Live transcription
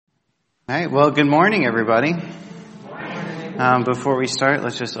All right, well, good morning, everybody. Before we start,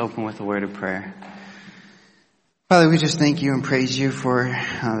 let's just open with a word of prayer. Father, we just thank you and praise you for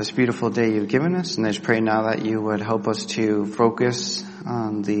this beautiful day you've given us, and I just pray now that you would help us to focus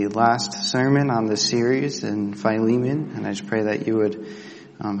on the last sermon on this series in Philemon, and I just pray that you would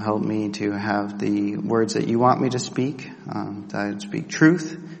help me to have the words that you want me to speak, that I would speak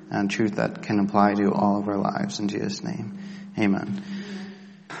truth, and truth that can apply to all of our lives. In Jesus' name, amen.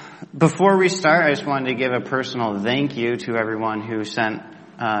 Before we start, I just wanted to give a personal thank you to everyone who sent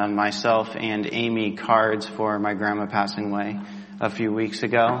myself and Amy cards for my grandma passing away a few weeks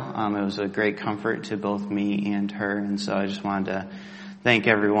ago. It was a great comfort to both me and her, and so I just wanted to thank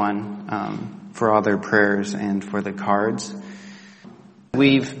everyone for all their prayers and for the cards.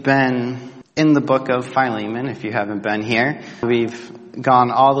 We've been in the book of Philemon, if you haven't been here. We've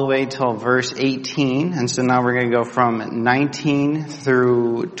gone all the way till verse 18, and so now we're going to go from 19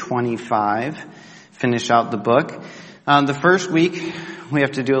 through 25, finish out the book. The first week, we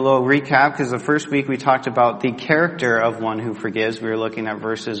have to do a little recap, because the first week we talked about the character of one who forgives. We were looking at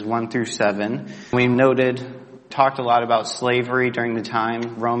verses 1 through 7. We talked a lot about slavery during the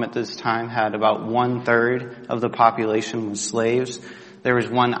time. Rome at this time had about 1/3 of the population was slaves. There was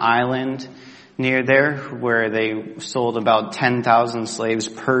one island near there where they sold about 10,000 slaves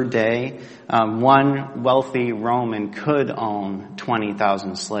per day. One wealthy Roman could own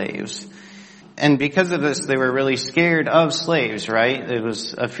 20,000 slaves. And because of this, they were really scared of slaves, right? It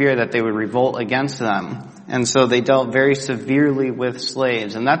was a fear that they would revolt against them. And so they dealt very severely with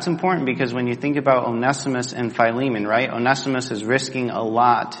slaves. And that's important because when you think about Onesimus and Philemon, right? Onesimus is risking a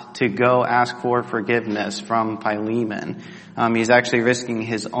lot to go ask for forgiveness from Philemon. He's actually risking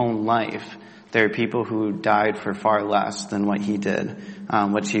his own life. There are people who died for far less than what he did,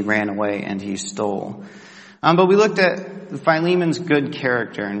 which he ran away and he stole. But we looked at Philemon's good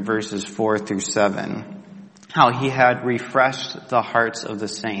character in verses 4 through 7. How he had refreshed the hearts of the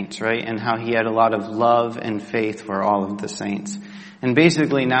saints, right? And how he had a lot of love and faith for all of the saints. And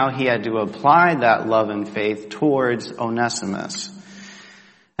basically now he had to apply that love and faith towards Onesimus.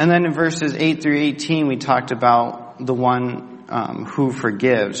 And then in verses 8 through 18 we talked about the one who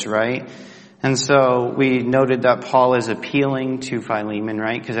forgives, right? And so we noted that Paul is appealing to Philemon,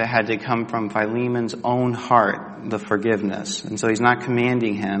 right? Because it had to come from Philemon's own heart, the forgiveness. And so he's not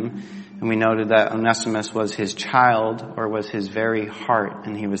commanding him. And we noted that Onesimus was his child, or was his very heart,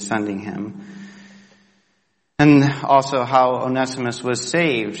 and he was sending him. And also how Onesimus was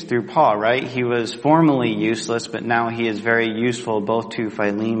saved through Paul, right? He was formerly useless, but now he is very useful both to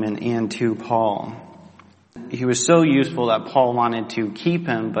Philemon and to Paul. He was so useful that Paul wanted to keep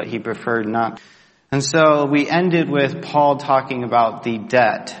him, but he preferred not. And so we ended with Paul talking about the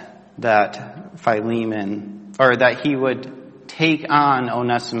debt that Philemon, or that he would take on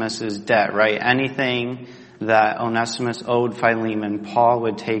Onesimus's debt, right? Anything that Onesimus owed Philemon, Paul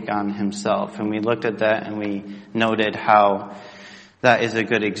would take on himself. And we looked at that and we noted how that is a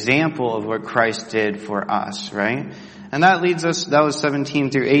good example of what Christ did for us, right? And that leads us, that was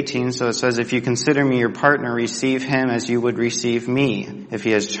 17 through 18, so it says, if you consider me your partner, receive him as you would receive me. If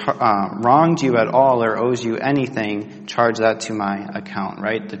he has wronged you at all or owes you anything, charge that to my account,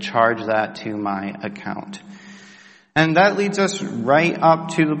 right? To charge that to my account. And that leads us right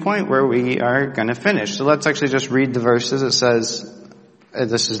up to the point where we are going to finish. So let's actually just read the verses. It says,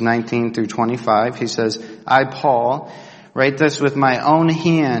 this is 19 through 25. He says, I, Paul, write this with my own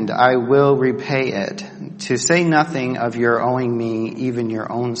hand, I will repay it. To say nothing of your owing me even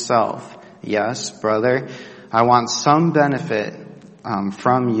your own self. Yes, brother, I want some benefit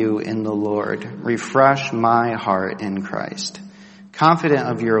from you in the Lord. Refresh my heart in Christ. Confident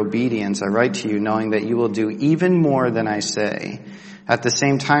of your obedience, I write to you, knowing that you will do even more than I say. At the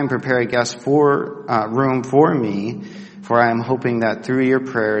same time, prepare a guest room for me, for I am hoping that through your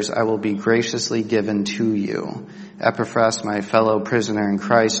prayers I will be graciously given to you. Epaphras, my fellow prisoner in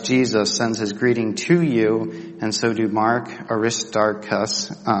Christ Jesus, sends his greeting to you, and so do Mark, Aristarchus,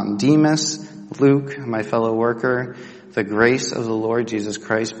 Demas, Luke, my fellow worker. The grace of the Lord Jesus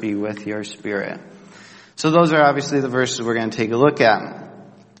Christ be with your spirit. So those are obviously the verses we're going to take a look at.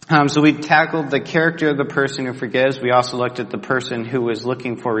 So we tackled the character of the person who forgives. We also looked at the person who was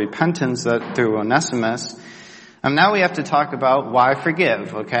looking for repentance through Onesimus. Now we have to talk about why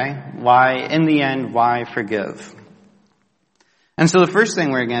forgive, okay? Why, in the end, why forgive? And so the first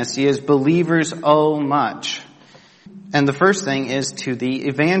thing we're going to see is believers owe much. And the first thing is to the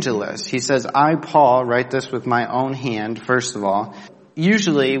evangelist. He says, I, Paul, write this with my own hand, first of all.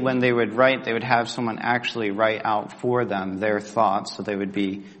 usually when they would write, they would have someone actually write out for them their thoughts, so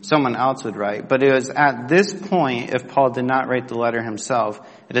someone else would write. But it was at this point, if Paul did not write the letter himself,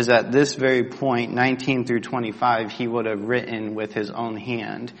 it is at this very point, 19 through 25, he would have written with his own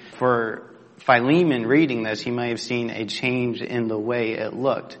hand. For Philemon reading this, he may have seen a change in the way it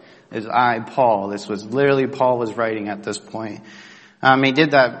looked. As Paul, this was literally Paul was writing at this point. He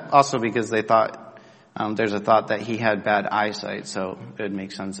did that also because they thought, there's a thought that he had bad eyesight, so it would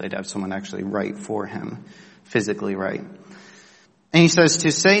make sense they'd have someone actually write for him, physically write. And he says,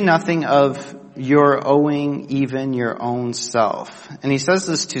 to say nothing of your owing even your own self. And he says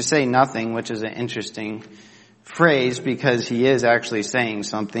this to say nothing, which is an interesting phrase because he is actually saying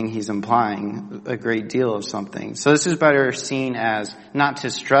something. He's implying a great deal of something. So this is better seen as not to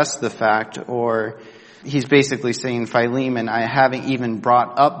stress the fact, or he's basically saying, Philemon, I haven't even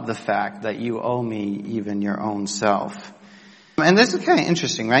brought up the fact that you owe me even your own self. And this is kind of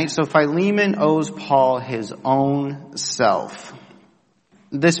interesting, right? So Philemon owes Paul his own self.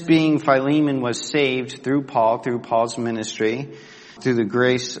 This being Philemon was saved through Paul's ministry, through the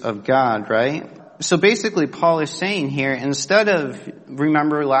grace of God, right? So basically Paul is saying here, instead of,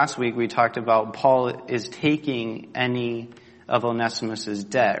 remember last week we talked about Paul is taking any of Onesimus's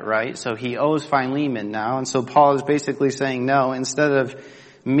debt, right? So he owes Philemon now, and so Paul is basically saying, no, instead of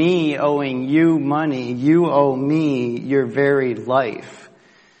me owing you money, you owe me your very life.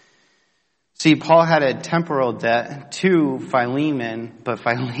 See, Paul had a temporal debt to Philemon, but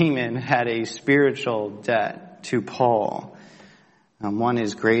Philemon had a spiritual debt to Paul. One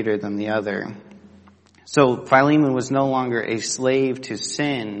is greater than the other. So Philemon was no longer a slave to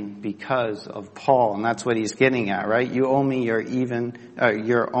sin because of Paul, and that's what he's getting at, right? You owe me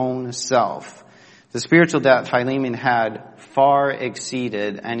your own self. The spiritual debt Philemon had far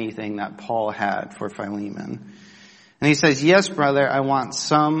exceeded anything that Paul had for Philemon. And he says, yes, brother, I want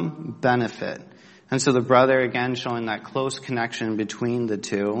some benefit. And so the brother, again, showing that close connection between the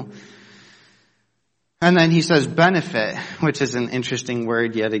two. And then he says benefit, which is an interesting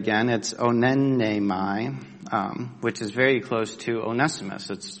word yet again. It's onennemai, which is very close to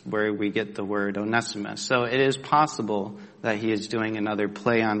Onesimus. It's where we get the word Onesimus. So it is possible that he is doing another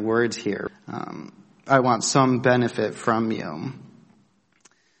play on words here. I want some benefit from you.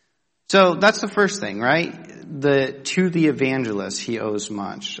 So that's the first thing, right? To the evangelist, he owes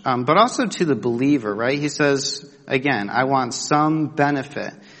much. But also to the believer, right? He says, again, I want some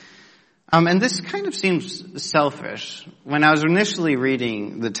benefit. And this kind of seems selfish. When I was initially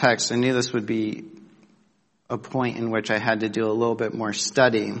reading the text, I knew this would be a point in which I had to do a little bit more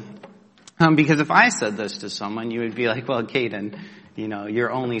study. Because if I said this to someone, you would be like, well, Caden,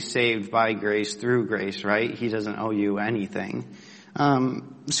 you're only saved by grace through grace, right? He doesn't owe you anything.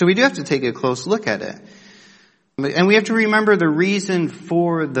 So we do have to take a close look at it. And we have to remember the reason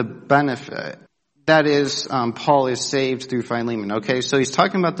for the benefit. That is, Paul is saved through Philemon. Okay, so he's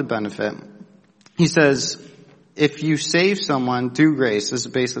talking about the benefit. He says, if you save someone through grace, this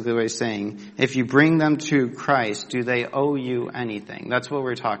is basically what he's saying, if you bring them to Christ, do they owe you anything? That's what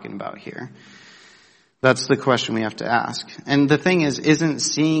we're talking about here. That's the question we have to ask. And the thing is, isn't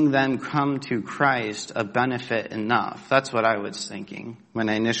seeing them come to Christ a benefit enough? That's what I was thinking when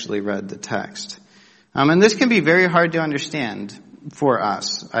I initially read the text. And this can be very hard to understand for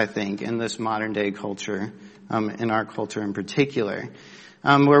us, I think, in this modern day culture, in our culture in particular,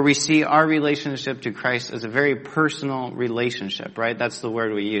 where we see our relationship to Christ as a very personal relationship, right? That's the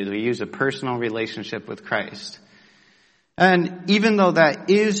word we use. We use a personal relationship with Christ. And even though that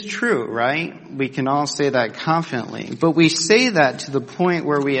is true, right? We can all say that confidently, but we say that to the point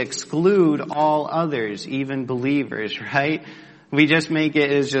where we exclude all others, even believers, right? We just make it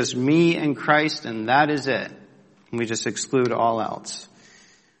as just me and Christ, and that is it. We just exclude all else.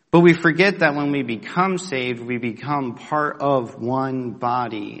 But we forget that when we become saved, we become part of one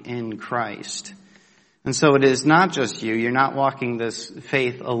body in Christ. And so it is not just you. You're not walking this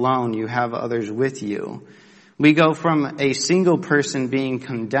faith alone. You have others with you. We go from a single person being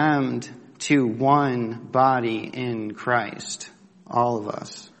condemned to one body in Christ. All of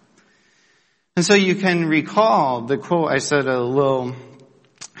us. And so you can recall the quote I said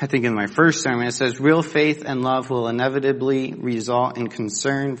I think in my first sermon, it says, real faith and love will inevitably result in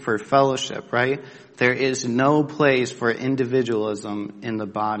concern for fellowship, right? There is no place for individualism in the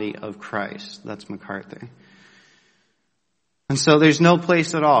body of Christ. That's MacArthur. And so there's no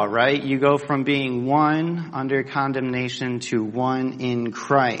place at all, right? You go from being one under condemnation to one in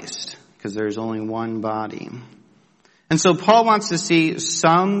Christ, because there's only one body. And so Paul wants to see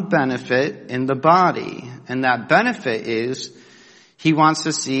some benefit in the body, and that benefit is he wants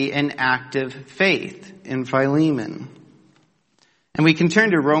to see an active faith in Philemon. And we can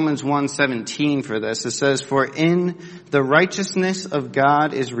turn to Romans 1:17 for this. It says, "For in the righteousness of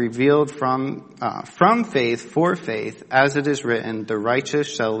God is revealed from faith for faith, as it is written, the righteous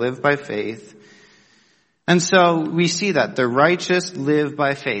shall live by faith." And so we see that the righteous live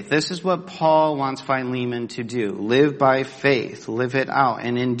by faith. This is what Paul wants Philemon to do. Live by faith. Live it out.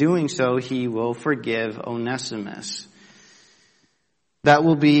 And in doing so, he will forgive Onesimus. That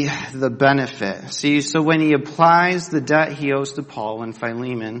will be the benefit. See, so when he applies the debt he owes to Paul, when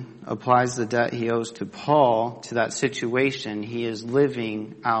Philemon applies the debt he owes to Paul to that situation, he is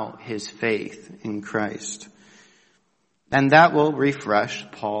living out his faith in Christ. And that will refresh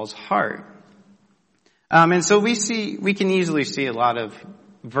Paul's heart. And so we can easily see a lot of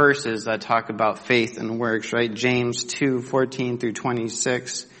verses that talk about faith and works, right? James 2:14 through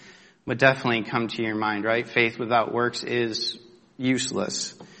 26 would definitely come to your mind, right? Faith without works is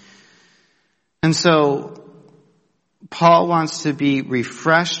useless. And so Paul wants to be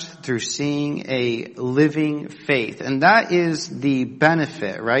refreshed through seeing a living faith. And that is the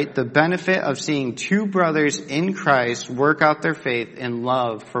benefit, right? The benefit of seeing two brothers in Christ work out their faith in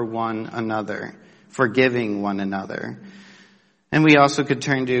love for one another, forgiving one another. And we also could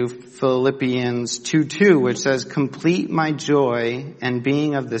turn to Philippians 2:2, which says, "Complete my joy and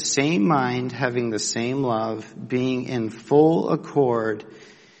being of the same mind, having the same love, being in full accord,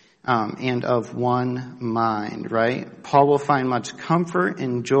 and of one mind," right? Paul will find much comfort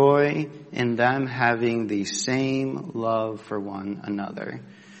and joy in them having the same love for one another.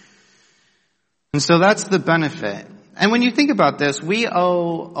 And so that's the benefit. And when you think about this, we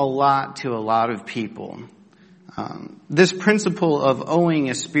owe a lot to a lot of people. This principle of owing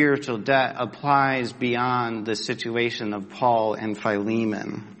a spiritual debt applies beyond the situation of Paul and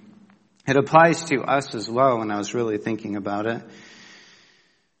Philemon. It applies to us as well when I was really thinking about it.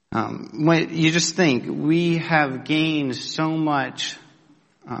 When you just think, we have gained so much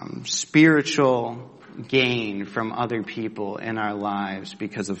spiritual gain from other people in our lives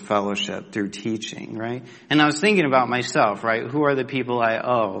because of fellowship through teaching, right? And I was thinking about myself, right? Who are the people I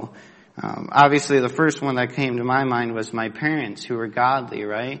owe? Obviously, the first one that came to my mind was my parents, who were godly,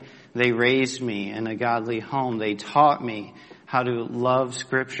 right? They raised me in a godly home. They taught me how to love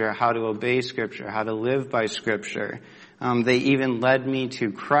Scripture, how to obey Scripture, how to live by Scripture. They even led me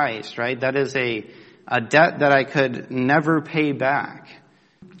to Christ, right? That is a debt that I could never pay back.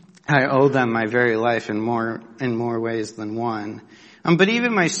 I owe them my very life in more ways than one. But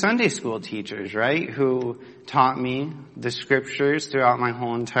even my Sunday school teachers, right, who taught me the Scriptures throughout my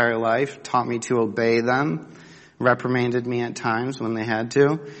whole entire life, taught me to obey them, reprimanded me at times when they had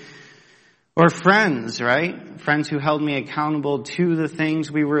to. Or friends, right? Friends who held me accountable to the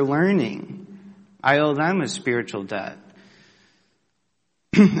things we were learning. I owe them a spiritual debt.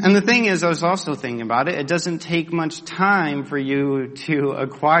 And the thing is, I was also thinking about it, it doesn't take much time for you to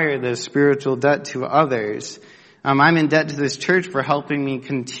acquire this spiritual debt to others. I'm in debt to this church for helping me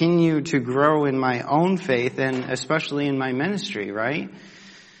continue to grow in my own faith and especially in my ministry, right?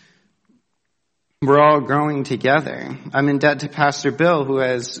 We're all growing together. I'm in debt to Pastor Bill, who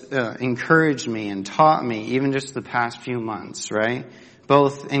has encouraged me and taught me even just the past few months, right?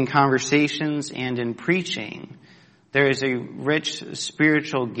 Both in conversations and in preaching. There is a rich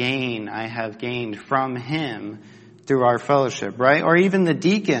spiritual gain I have gained from him through our fellowship, right? Or even the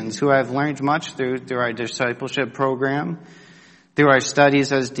deacons, who I've learned much through our discipleship program, through our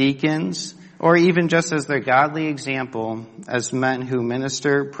studies as deacons, or even just as their godly example as men who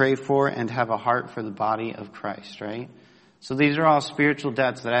minister, pray for, and have a heart for the body of Christ, right? So these are all spiritual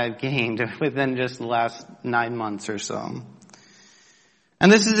debts that I've gained within just the last 9 months or so.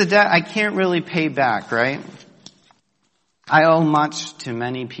 And this is a debt I can't really pay back, right? I owe much to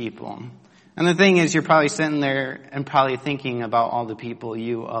many people. And the thing is, you're probably sitting there and probably thinking about all the people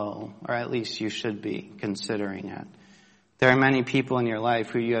you owe, or at least you should be considering it. There are many people in your life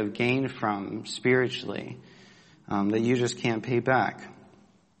who you have gained from spiritually that you just can't pay back.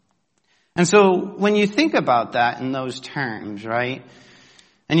 And so when you think about that in those terms, right,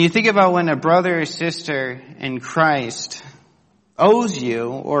 and you think about when a brother or sister in Christ owes you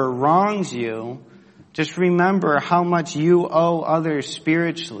or wrongs you, just remember how much you owe others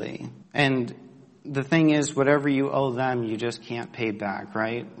spiritually. And the thing is, whatever you owe them, you just can't pay back,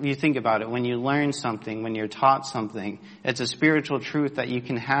 right? You think about it. When you learn something, when you're taught something, it's a spiritual truth that you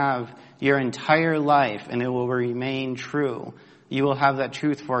can have your entire life and it will remain true. You will have that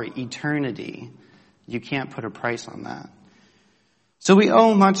truth for eternity. You can't put a price on that. So we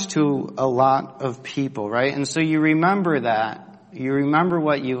owe much to a lot of people, right? And so you remember that. You remember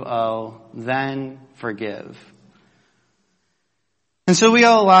what you owe, then forgive. And so we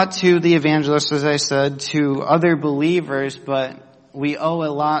owe a lot to the evangelists, as I said, to other believers, but we owe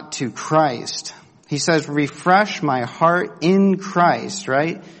a lot to Christ. He says, refresh my heart in Christ,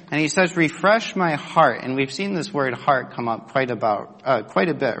 right? And he says, refresh my heart. And we've seen this word heart come up quite a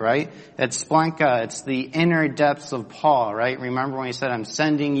bit, right? It's splanka. It's the inner depths of Paul, right? Remember when he said, I'm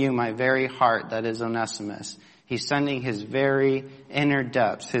sending you my very heart, that is Onesimus. He's sending his very inner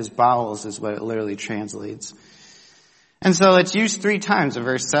depths. His bowels is what it literally translates. And so it's used 3 times in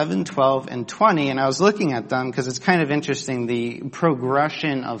verse 7, 12, and 20. And I was looking at them because it's kind of interesting, the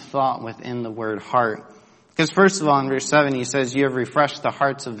progression of thought within the word heart. Because first of all, in verse 7, he says, you have refreshed the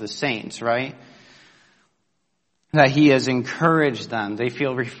hearts of the saints, right? That he has encouraged them. They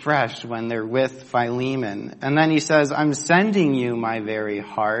feel refreshed when they're with Philemon. And then he says, I'm sending you my very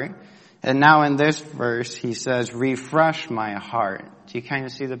heart. And now in this verse, he says, refresh my heart. Do you kind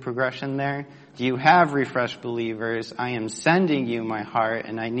of see the progression there? You have refreshed believers. I am sending you my heart,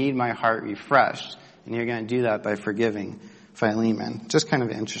 and I need my heart refreshed. And you're going to do that by forgiving Philemon. Just kind of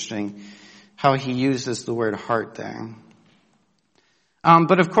interesting how he uses the word heart there.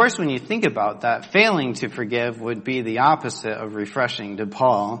 But of course, when you think about that, failing to forgive would be the opposite of refreshing to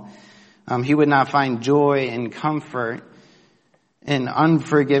Paul. He would not find joy and comfort in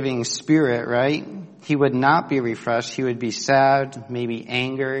unforgiving spirit, right? He would not be refreshed. He would be sad, maybe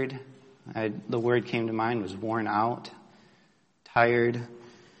angered. The word came to mind was worn out, tired.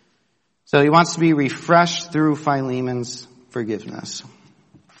 So he wants to be refreshed through Philemon's forgiveness.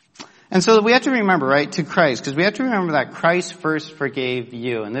 And so we have to remember, right, to Christ, because we have to remember that Christ first forgave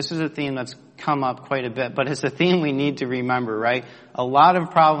you. And this is a theme that's come up quite a bit, but it's a theme we need to remember, right? A lot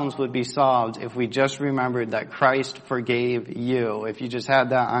of problems would be solved if we just remembered that Christ forgave you, if you just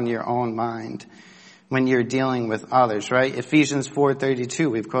had that on your own mind when you're dealing with others, right? Ephesians 4:32,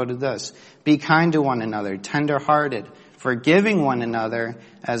 we've quoted this. Be kind to one another, tender-hearted, forgiving one another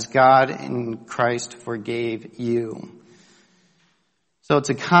as God in Christ forgave you. So it's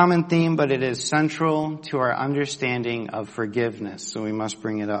a common theme, but it is central to our understanding of forgiveness, so we must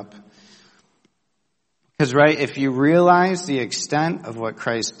bring it up. Because, right, if you realize the extent of what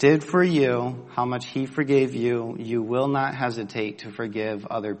Christ did for you, how much he forgave you, you will not hesitate to forgive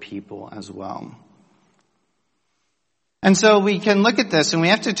other people as well. And so we can look at this, and we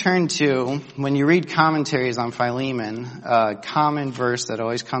have to turn to, when you read commentaries on Philemon, a common verse that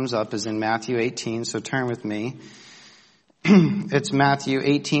always comes up is in Matthew 18, so turn with me. It's Matthew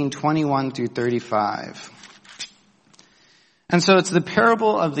 18:21 through 35. And so it's the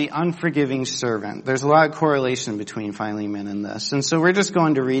parable of the unforgiving servant. There's a lot of correlation between Philemon and this. And so we're just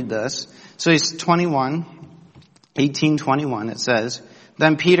going to read this. So it's 18:21, it says,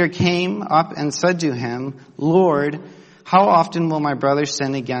 Then Peter came up and said to him, Lord, how often will my brother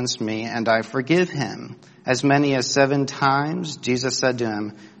sin against me and I forgive him? As many as 7 times? Jesus said to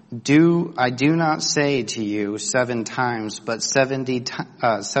him, I do not say to you 7 times, but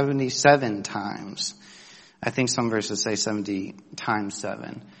 77 times. I think some verses say 70 times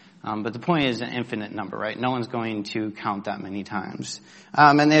 7. But the point is an infinite number, right? No one's going to count that many times.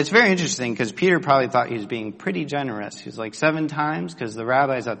 And it's very interesting because Peter probably thought he was being pretty generous. He was like 7 times because the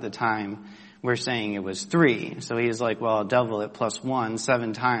rabbis at the time were saying it was 3. So he's like, well, I'll double it plus 1,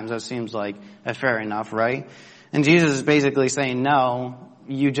 7 times. That seems like a fair enough, right? And Jesus is basically saying, no,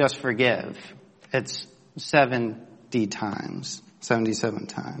 you just forgive. It's 70 times, 77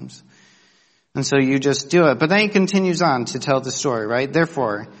 times. And so you just do it. But then he continues on to tell the story, right?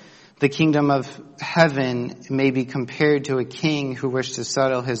 Therefore, the kingdom of heaven may be compared to a king who wished to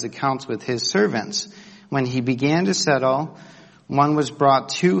settle his accounts with his servants. When he began to settle, one was brought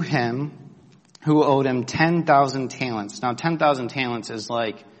to him who owed him 10,000 talents. Now, 10,000 talents is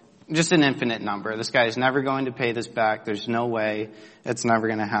like just an infinite number. This guy is never going to pay this back. There's no way. It's never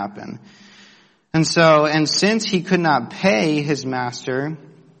going to happen. And since he could not pay his master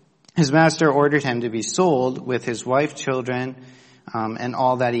ordered him to be sold with his wife, children, and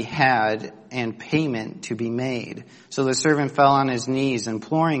all that he had, and payment to be made. So the servant fell on his knees,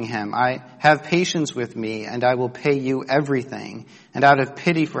 imploring him, have patience with me, and I will pay you everything. And out of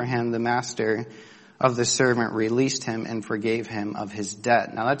pity for him, the master of the servant released him and forgave him of his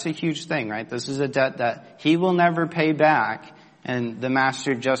debt. Now that's a huge thing, right? This is a debt that he will never pay back, and the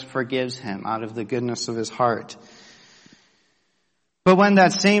master just forgives him out of the goodness of his heart. But when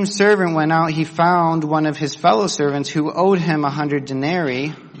that same servant went out, he found one of his fellow servants who owed him 100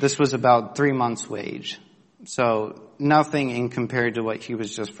 denarii. This was about 3 months' wage. So nothing in compared to what he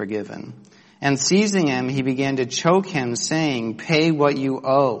was just forgiven. And seizing him, he began to choke him, saying, pay what you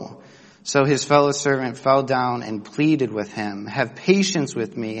owe. So his fellow servant fell down and pleaded with him, have patience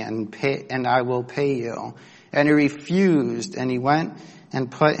with me and I will pay you. And he refused, and he went and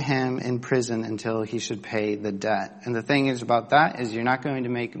put him in prison until he should pay the debt. And the thing is about that is you're not going to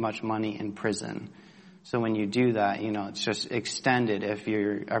make much money in prison. So when you do that, it's just extended if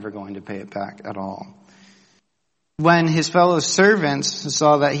you're ever going to pay it back at all. When his fellow servants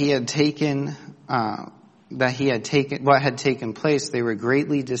saw that what had taken place, they were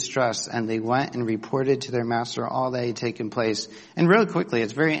greatly distressed, and they went and reported to their master all that had taken place. And real quickly,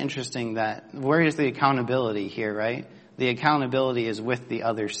 it's very interesting that where is the accountability here, right? The accountability is with the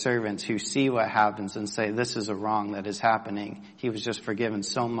other servants who see what happens and say, this is a wrong that is happening. He was just forgiven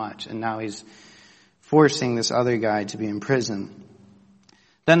so much, and now he's forcing this other guy to be in prison.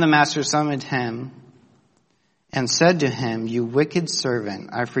 Then the master summoned him and said to him, you wicked servant,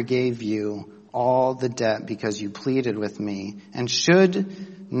 I forgave you all the debt because you pleaded with me. And should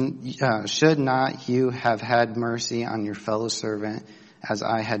not you have had mercy on your fellow servant as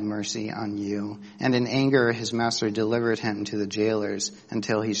I had mercy on you? And in anger his master delivered him to the jailers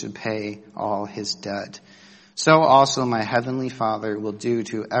until he should pay all his debt. So also my heavenly Father will do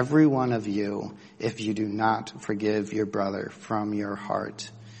to every one of you if you do not forgive your brother from your heart.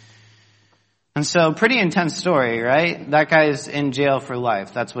 And so, pretty intense story, right? That guy's in jail for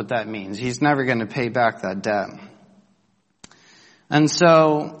life. That's what that means. He's never going to pay back that debt. And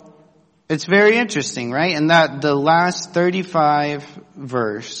so, it's very interesting, right? And that the last 35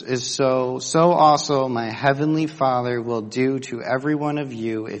 verse is so also my heavenly Father will do to every one of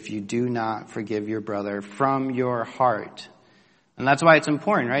you if you do not forgive your brother from your heart. And that's why it's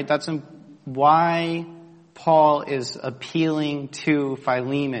important, right? That's why Paul is appealing to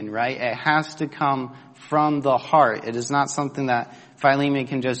Philemon, right? It has to come from the heart. It is not something that Philemon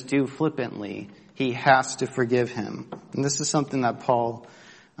can just do flippantly. He has to forgive him. And this is something that Paul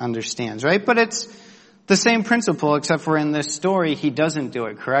understands, right? But it's the same principle, except for in this story, he doesn't do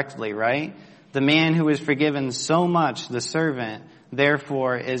it correctly, right? The man who is forgiven so much, the servant,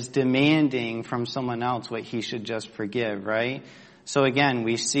 therefore is demanding from someone else what he should just forgive, right? So again,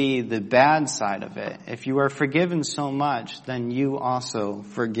 we see the bad side of it. If you are forgiven so much, then you also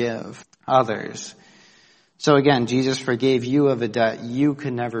forgive others. So again, Jesus forgave you of a debt you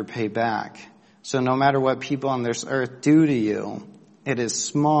could never pay back. So no matter what people on this earth do to you, it is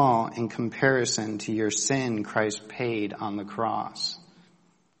small in comparison to your sin Christ paid on the cross.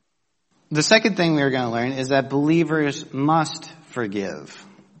 The second thing we are going to learn is that believers must forgive.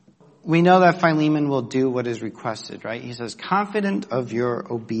 We know that Philemon will do what is requested, right? He says, confident of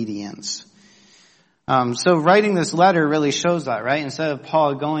your obedience. So writing this letter really shows that, right? Instead of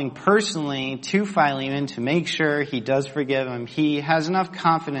Paul going personally to Philemon to make sure he does forgive him, he has enough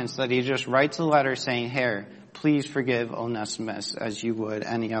confidence that he just writes a letter saying, here, please forgive Onesimus as you would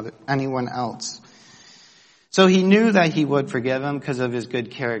anyone else. So he knew that he would forgive him because of his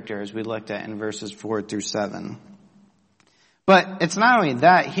good character, as we looked at in verses 4-7. But it's not only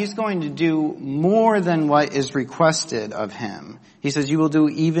that, he's going to do more than what is requested of him. He says, you will do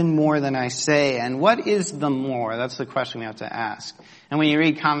even more than I say. And what is the more? That's the question we have to ask. And when you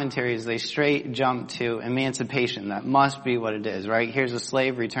read commentaries, they straight jump to emancipation. That must be what it is, right? Here's a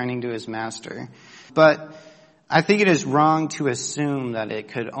slave returning to his master. But I think it is wrong to assume that it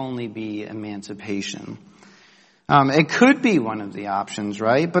could only be emancipation. It could be one of the options,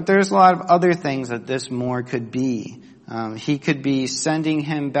 right? But there's a lot of other things that this more could be. He could be sending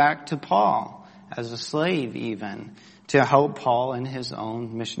him back to Paul as a slave even to help Paul in his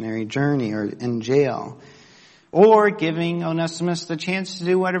own missionary journey or in jail. Or giving Onesimus the chance to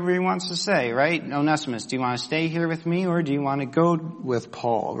do whatever he wants to say, right? Onesimus, do you want to stay here with me or do you want to go with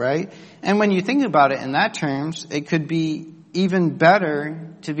Paul, right? And when you think about it in that terms, it could be even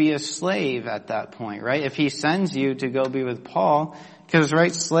better to be a slave at that point, right? If he sends you to go be with Paul, because,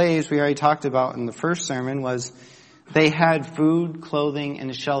 right, slaves, we already talked about in the first sermon, was they had food, clothing,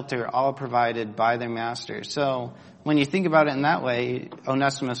 and shelter all provided by their master. So when you think about it in that way,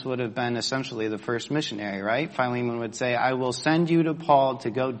 Onesimus would have been essentially the first missionary, right? Philemon would say, I will send you to Paul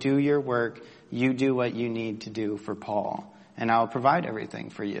to go do your work. You do what you need to do for Paul, and I'll provide everything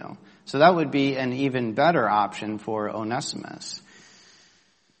for you. So that would be an even better option for Onesimus.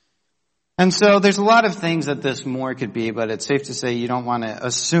 And so there's a lot of things that this more could be, but it's safe to say you don't want to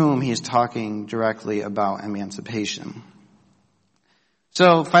assume he's talking directly about emancipation.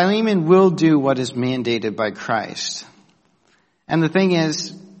 So Philemon will do what is mandated by Christ. And the thing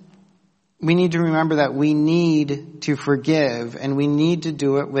is, we need to remember that we need to forgive, and we need to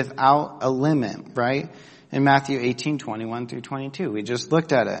do it without a limit, right? In Matthew 18:21-22, we just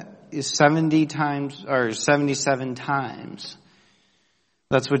looked at it. Is 70 times or 77 times.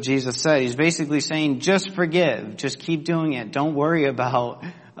 That's what Jesus said. He's basically saying, just forgive. Just keep doing it. Don't worry about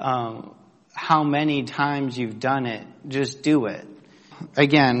how many times you've done it. Just do it.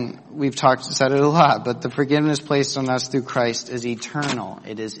 again, we've said it a lot, but the forgiveness placed on us through Christ is eternal.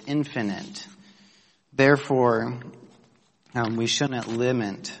 It is infinite. Therefore, we shouldn't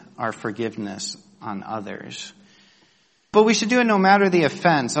limit our forgiveness on others. But we should do it no matter the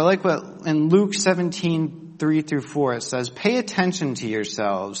offense. I like what in Luke 17:3-4 it says, "Pay attention to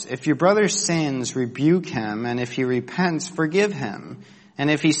yourselves. If your brother sins, rebuke him, and if he repents, forgive him. And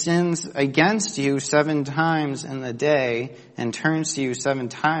if he sins against you 7 times in the day and turns to you 7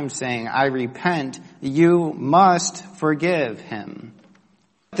 times saying, 'I repent,' you must forgive him."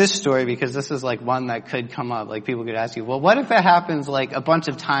 This story, because this is like one that could come up, like people could ask you, well, what if it happens like a bunch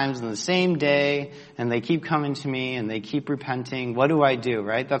of times in the same day and they keep coming to me and they keep repenting? What do I do,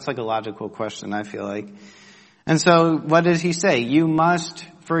 right? That's like a logical question, I feel like. And so what does he say? You must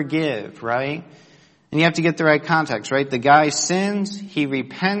forgive, right? And you have to get the right context, right? The guy sins, he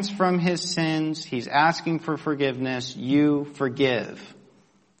repents from his sins, he's asking for forgiveness, you forgive.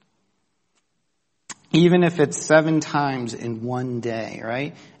 Even if it's 7 times in one day,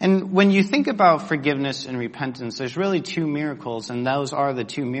 right? And when you think about forgiveness and repentance, there's really 2 miracles, and those are the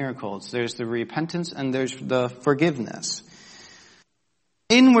 2 miracles. There's the repentance and there's the forgiveness.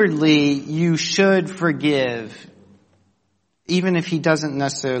 Inwardly, you should forgive, even if he doesn't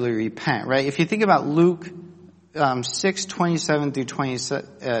necessarily repent, right? If you think about Luke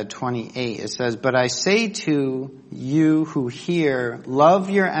 6:27-28, it says, "But I say to you who hear, love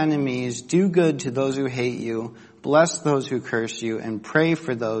your enemies, do good to those who hate you, bless those who curse you, and pray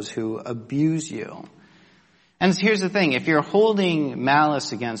for those who abuse you." And here's the thing, if you're holding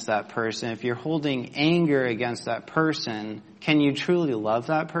malice against that person, if you're holding anger against that person, can you truly love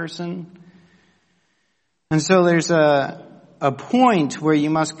that person? And so there's a point where you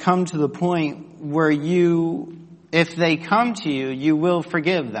must come to the point where if they come to you, you will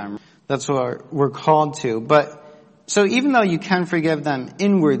forgive them. That's what we're called to. But, so even though you can forgive them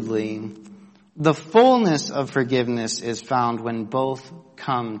inwardly, the fullness of forgiveness is found when both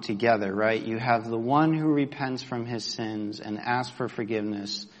come together, right? You have the one who repents from his sins and asks for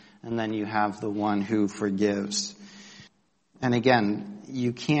forgiveness, and then you have the one who forgives. And again,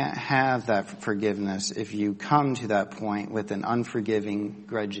 you can't have that forgiveness if you come to that point with an unforgiving,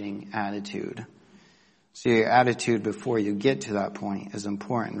 grudging attitude. So your attitude before you get to that point is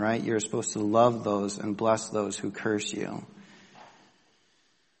important, right? You're supposed to love those and bless those who curse you.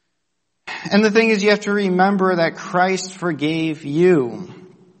 And the thing is, you have to remember that Christ forgave you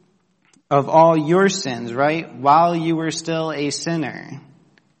of all your sins, right? While you were still a sinner,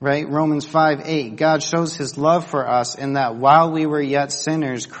 right? Romans 5:8, God shows his love for us in that while we were yet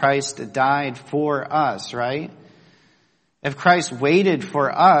sinners, Christ died for us, right? If Christ waited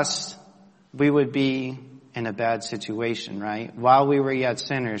for us, we would be in a bad situation, right? While we were yet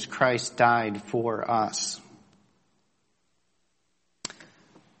sinners, Christ died for us.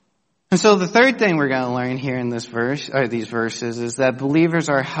 And so the third thing we're going to learn here in this verse, or these verses, is that believers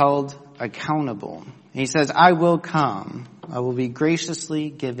are held accountable. He says, "I will come. I will be graciously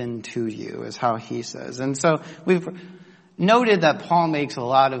given to you," is how he says. And so we've noted that Paul makes a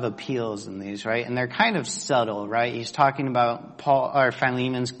lot of appeals in these, right? And they're kind of subtle, right? He's talking about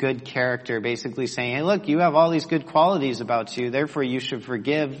Philemon's good character, basically saying, hey, look, you have all these good qualities about you, therefore you should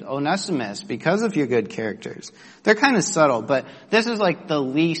forgive Onesimus because of your good characters. They're kind of subtle, but this is like the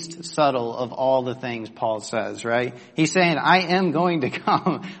least subtle of all the things Paul says, right? He's saying, I am going to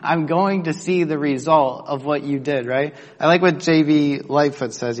come. I'm going to see the result of what you did, right? I like what J.B.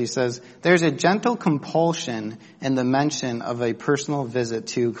 Lightfoot says. He says, there's a gentle compulsion in the mention of a personal visit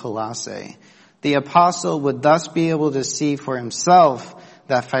to Colossae. The apostle would thus be able to see for himself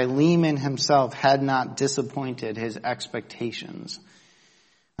that Philemon himself had not disappointed his expectations.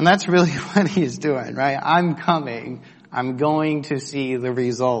 And that's really what he's doing, right? I'm coming. I'm going to see the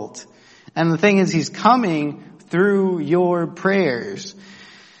result. And the thing is, he's coming through your prayers,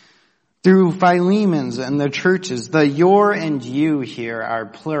 through Philemon's and the churches. The your and you here are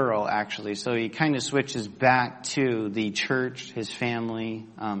plural, actually. So he kind of switches back to the church, his family,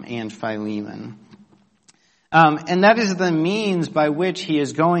 and Philemon. And that is the means by which he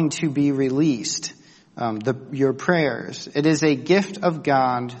is going to be released. Your prayers. It is a gift of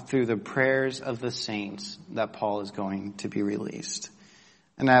God through the prayers of the saints that Paul is going to be released.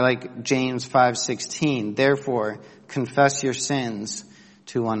 And I like James 5:16. Therefore, confess your sins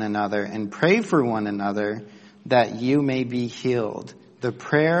to one another and pray for one another that you may be healed. The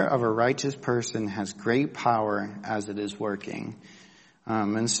prayer of a righteous person has great power as it is working.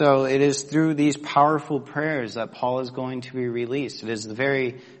 And so it is through these powerful prayers that Paul is going to be released. It is the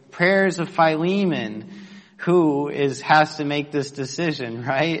very prayers of Philemon who has to make this decision,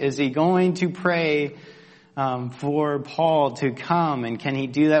 right? Is he going to pray for Paul to come, and can he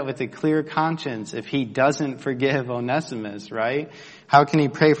do that with a clear conscience if he doesn't forgive Onesimus, right? How can he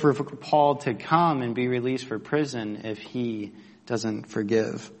pray for Paul to come and be released from prison if he doesn't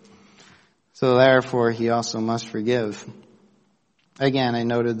forgive? So therefore, he also must forgive. Again, I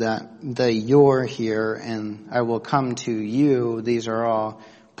noted that the "your" here and "I will come to you," these are all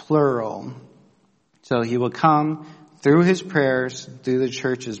plural. So he will come through his prayers, through the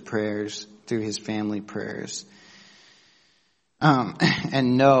church's prayers, through his family prayers,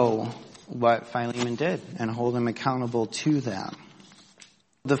 and know what Philemon did and hold him accountable to that.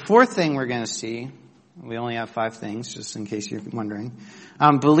 The fourth thing we're going to see, we only have 5 things, just in case you're wondering.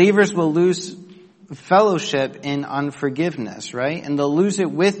 Believers will lose fellowship in unforgiveness, right? And they'll lose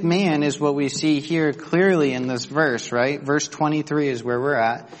it with man is what we see here clearly in this verse, right? Verse 23 is where we're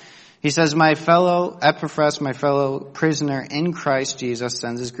at. He says, "My fellow Epaphras, my fellow prisoner in Christ Jesus,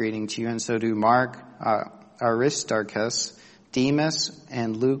 sends his greeting to you, and so do Mark, Aristarchus, Demas,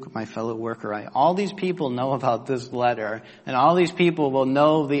 and Luke, my fellow worker." Right? All these people know about this letter, and all these people will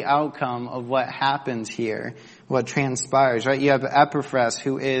know the outcome of what happens here, what transpires, right? You have Epaphras,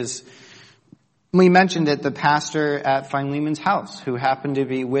 who is, we mentioned it, the pastor at Philemon's house, who happened to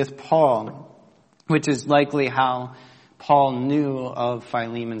be with Paul, which is likely how Paul knew of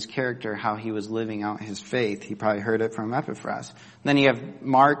Philemon's character, how he was living out his faith. He probably heard it from Epaphras. Then you have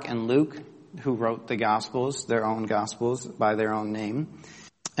Mark and Luke, who wrote the Gospels, their own Gospels, by their own name.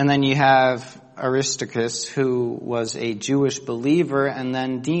 And then you have Aristarchus, who was a Jewish believer, and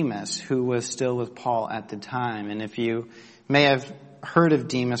then Demas, who was still with Paul at the time. And if you may have heard of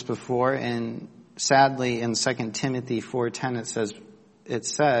Demas before, and sadly in 2 Timothy 4:10 it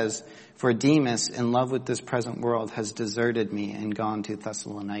says, "For Demas, in love with this present world, has deserted me and gone to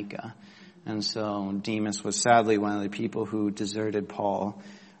Thessalonica." And so Demas was sadly one of the people who deserted Paul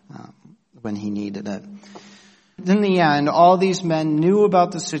when he needed it. In the end, all these men knew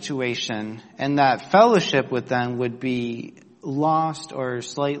about the situation, and that fellowship with them would be lost or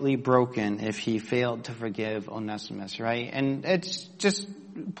slightly broken if he failed to forgive Onesimus, right? And it's just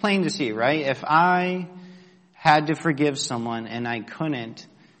plain to see, right? If I had to forgive someone and I couldn't,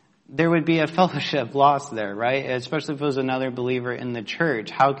 there would be a fellowship lost there, right? Especially if it was another believer in the church.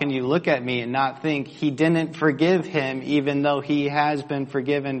 How can you look at me and not think he didn't forgive him, even though he has been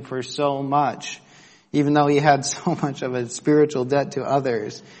forgiven for so much, even though he had so much of a spiritual debt to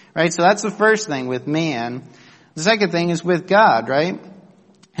others, right? So that's the first thing with man. The second thing is with God, right?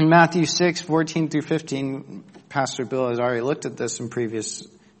 In Matthew 6:14 through 15, Pastor Bill has already looked at this in previous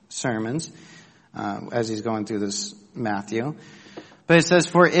sermons, as he's going through this Matthew. But it says,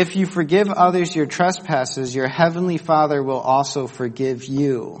 "For if you forgive others your trespasses, your heavenly Father will also forgive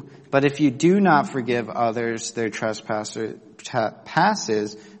you. But if you do not forgive others their trespasses,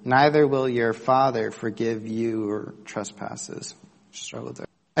 neither will your Father forgive you your trespasses." Struggle there.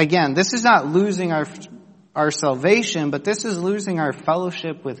 Again, this is not losing our salvation, but this is losing our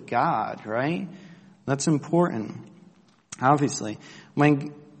fellowship with God, right? That's important. Obviously,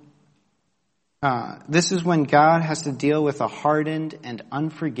 this is when God has to deal with a hardened and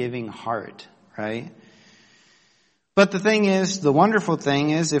unforgiving heart, right? But the thing is, the wonderful thing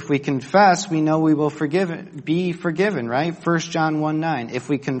is, if we confess, we know we will be forgiven, right? 1 John 1:9. "If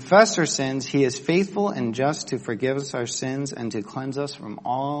we confess our sins, he is faithful and just to forgive us our sins and to cleanse us from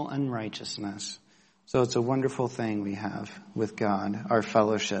all unrighteousness." So it's a wonderful thing we have with God, our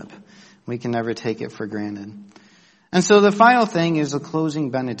fellowship. We can never take it for granted. And so the final thing is a closing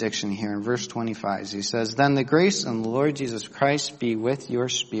benediction here in verse 25. He says, "Then the grace of the Lord Jesus Christ be with your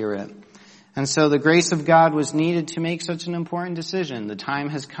spirit." And so the grace of God was needed to make such an important decision. The time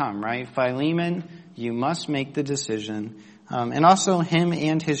has come, right? Philemon, you must make the decision. And also him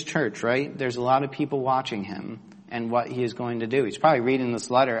and his church, right? There's a lot of people watching him and what he is going to do. He's probably reading this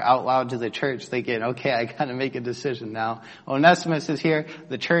letter out loud to the church thinking, okay, I got to make a decision now. Onesimus is here.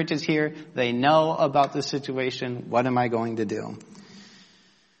 The church is here. They know about the situation. What am I going to do?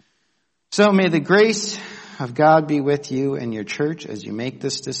 So may the grace of God be with you and your church as you make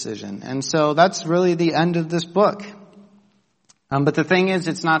this decision. And so that's really the end of this book. But the thing is,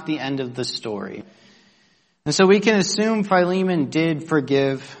 it's not the end of the story. And so we can assume Philemon did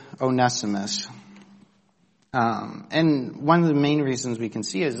forgive Onesimus. And one of the main reasons we can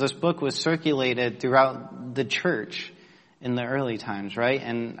see is this book was circulated throughout the church in the early times, right?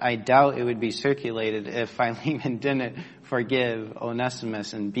 And I doubt it would be circulated if Philemon didn't forgive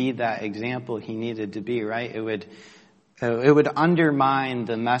Onesimus and be that example he needed to be, right? It would undermine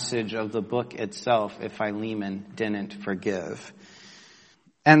the message of the book itself if Philemon didn't forgive.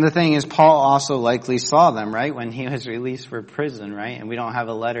 And the thing is, Paul also likely saw them, right, when he was released for prison, right? And we don't have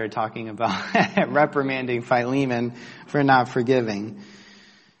a letter talking about reprimanding Philemon for not forgiving.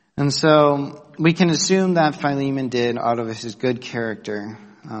 And so we can assume that Philemon did out of his good character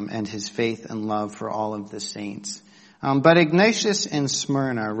and his faith and love for all of the saints. But Ignatius in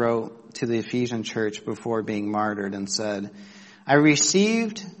Smyrna wrote to the Ephesian church before being martyred and said, I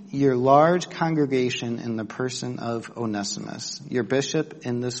received your large congregation in the person of Onesimus, your bishop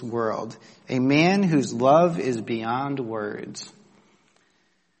in this world, a man whose love is beyond words.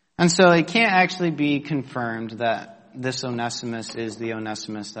 And so it can't actually be confirmed that this Onesimus is the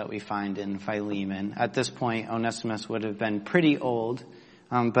Onesimus that we find in Philemon. At this point, Onesimus would have been pretty old,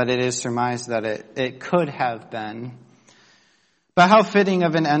 but it is surmised that it could have been. But how fitting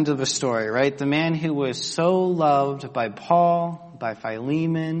of an end of a story, right? The man who was so loved by Paul, by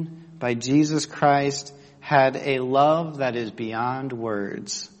Philemon, by Jesus Christ, had a love that is beyond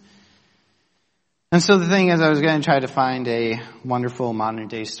words. And so the thing is, I was going to try to find a wonderful modern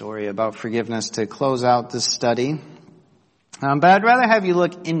day story about forgiveness to close out this study. But I'd rather have you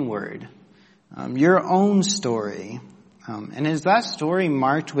look inward, your own story. And is that story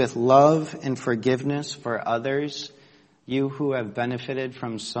marked with love and forgiveness for others? You who have benefited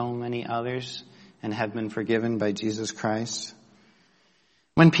from so many others and have been forgiven by Jesus Christ.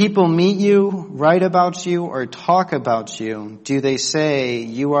 When people meet you, write about you, or talk about you, do they say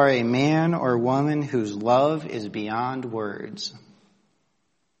you are a man or woman whose love is beyond words?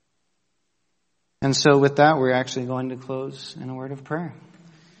 And so with that, we're actually going to close in a word of prayer.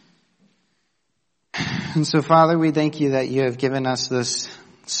 And so, Father, we thank you that you have given us this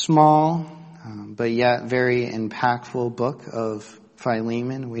small but yet very impactful book of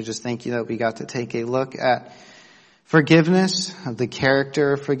Philemon. We just thank you that we got to take a look at forgiveness, of the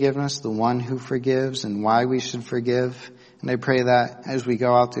character of forgiveness, the one who forgives, and why we should forgive. And I pray that as we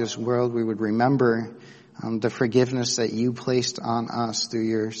go out to this world, we would remember the forgiveness that you placed on us through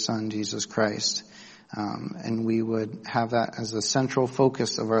your Son, Jesus Christ. And we would have that as the central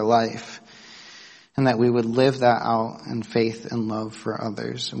focus of our life. And that we would live that out in faith and love for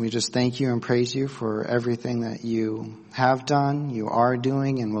others. And we just thank you and praise you for everything that you have done, you are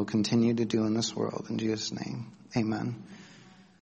doing, and will continue to do in this world. In Jesus' name, amen.